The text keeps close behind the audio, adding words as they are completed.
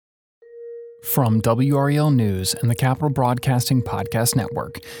From WREL News and the Capital Broadcasting Podcast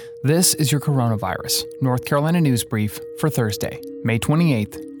Network, this is your Coronavirus North Carolina News Brief for Thursday, May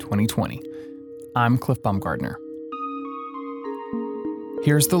 28th, 2020. I'm Cliff Baumgardner.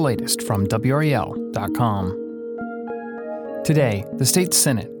 Here's the latest from WREL.com. Today, the state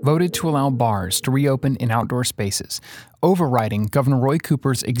Senate voted to allow bars to reopen in outdoor spaces, overriding Governor Roy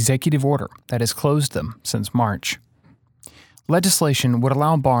Cooper's executive order that has closed them since March. Legislation would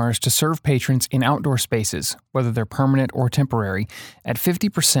allow bars to serve patrons in outdoor spaces, whether they're permanent or temporary, at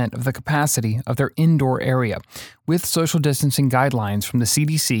 50% of the capacity of their indoor area, with social distancing guidelines from the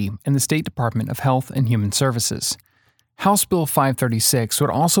CDC and the State Department of Health and Human Services. House Bill 536 would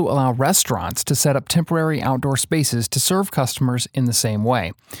also allow restaurants to set up temporary outdoor spaces to serve customers in the same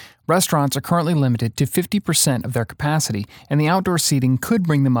way. Restaurants are currently limited to 50% of their capacity, and the outdoor seating could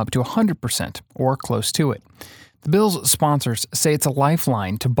bring them up to 100% or close to it. The bill's sponsors say it's a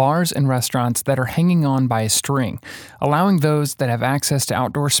lifeline to bars and restaurants that are hanging on by a string, allowing those that have access to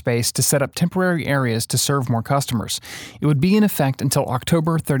outdoor space to set up temporary areas to serve more customers. It would be in effect until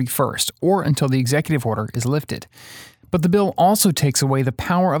October 31st, or until the executive order is lifted. But the bill also takes away the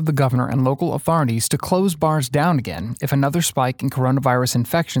power of the governor and local authorities to close bars down again if another spike in coronavirus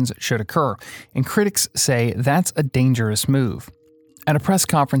infections should occur, and critics say that's a dangerous move. At a press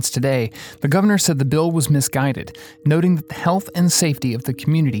conference today, the governor said the bill was misguided, noting that the health and safety of the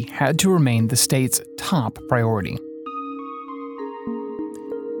community had to remain the state's top priority.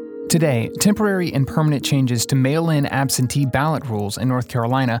 Today, temporary and permanent changes to mail-in absentee ballot rules in North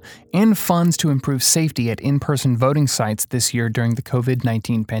Carolina and funds to improve safety at in-person voting sites this year during the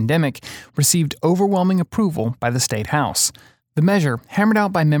COVID-19 pandemic received overwhelming approval by the State House. The measure, hammered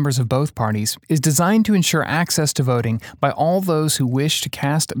out by members of both parties, is designed to ensure access to voting by all those who wish to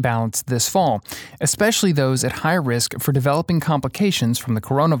cast ballots this fall, especially those at high risk for developing complications from the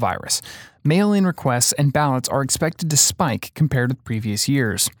coronavirus. Mail-in requests and ballots are expected to spike compared with previous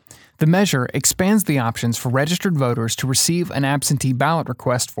years. The measure expands the options for registered voters to receive an absentee ballot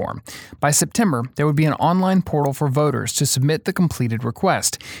request form. By September, there would be an online portal for voters to submit the completed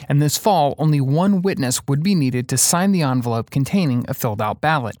request, and this fall, only one witness would be needed to sign the envelope containing a filled-out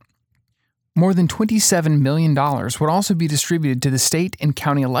ballot. More than $27 million would also be distributed to the state and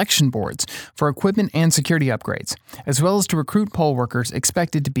county election boards for equipment and security upgrades, as well as to recruit poll workers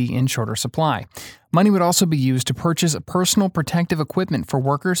expected to be in shorter supply. Money would also be used to purchase personal protective equipment for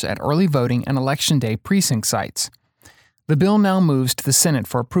workers at early voting and Election Day precinct sites. The bill now moves to the Senate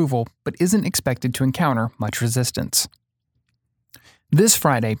for approval, but isn't expected to encounter much resistance. This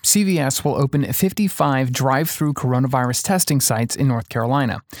Friday, CVS will open 55 drive-through coronavirus testing sites in North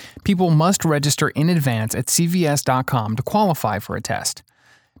Carolina. People must register in advance at cvs.com to qualify for a test.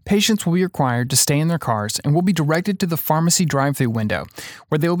 Patients will be required to stay in their cars and will be directed to the pharmacy drive-through window,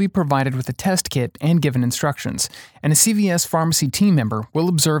 where they will be provided with a test kit and given instructions, and a CVS pharmacy team member will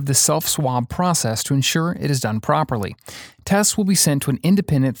observe the self-swab process to ensure it is done properly. Tests will be sent to an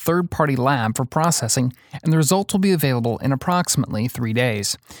independent third-party lab for processing, and the results will be available in approximately 3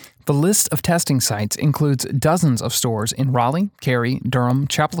 days. The list of testing sites includes dozens of stores in Raleigh, Cary, Durham,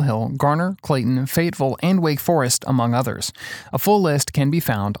 Chapel Hill, Garner, Clayton, Fayetteville, and Wake Forest, among others. A full list can be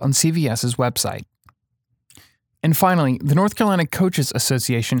found on CVS's website. And finally, the North Carolina Coaches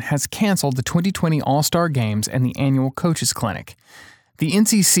Association has canceled the 2020 All-Star Games and the annual Coaches Clinic. The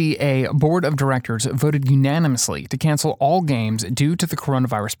NCCA Board of Directors voted unanimously to cancel all games due to the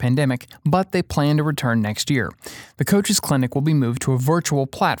coronavirus pandemic, but they plan to return next year. The Coaches Clinic will be moved to a virtual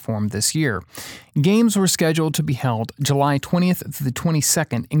platform this year. Games were scheduled to be held July 20th to the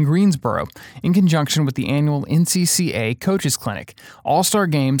 22nd in Greensboro, in conjunction with the annual NCCA Coaches Clinic. All-Star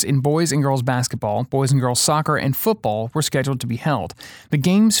games in boys and girls basketball, boys and girls soccer, and football were scheduled to be held. The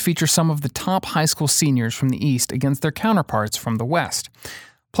games feature some of the top high school seniors from the East against their counterparts from the West.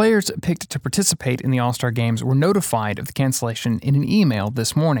 Players picked to participate in the All-Star Games were notified of the cancellation in an email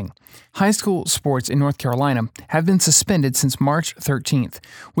this morning. High school sports in North Carolina have been suspended since March 13th,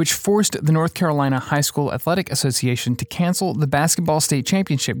 which forced the North Carolina High School Athletic Association to cancel the basketball state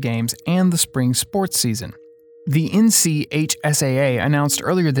championship games and the spring sports season. The NCHSAA announced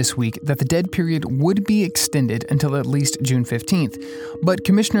earlier this week that the dead period would be extended until at least June 15th, but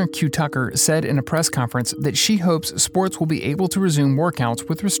Commissioner Q. Tucker said in a press conference that she hopes sports will be able to resume workouts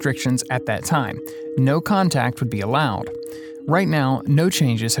with restrictions at that time. No contact would be allowed. Right now, no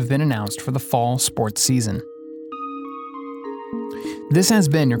changes have been announced for the fall sports season. This has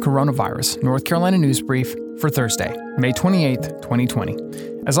been your Coronavirus North Carolina News Brief for Thursday, May 28th, 2020.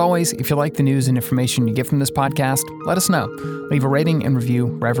 As always, if you like the news and information you get from this podcast, let us know. Leave a rating and review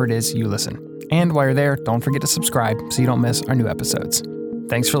wherever it is you listen. And while you're there, don't forget to subscribe so you don't miss our new episodes.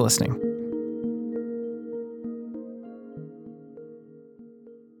 Thanks for listening.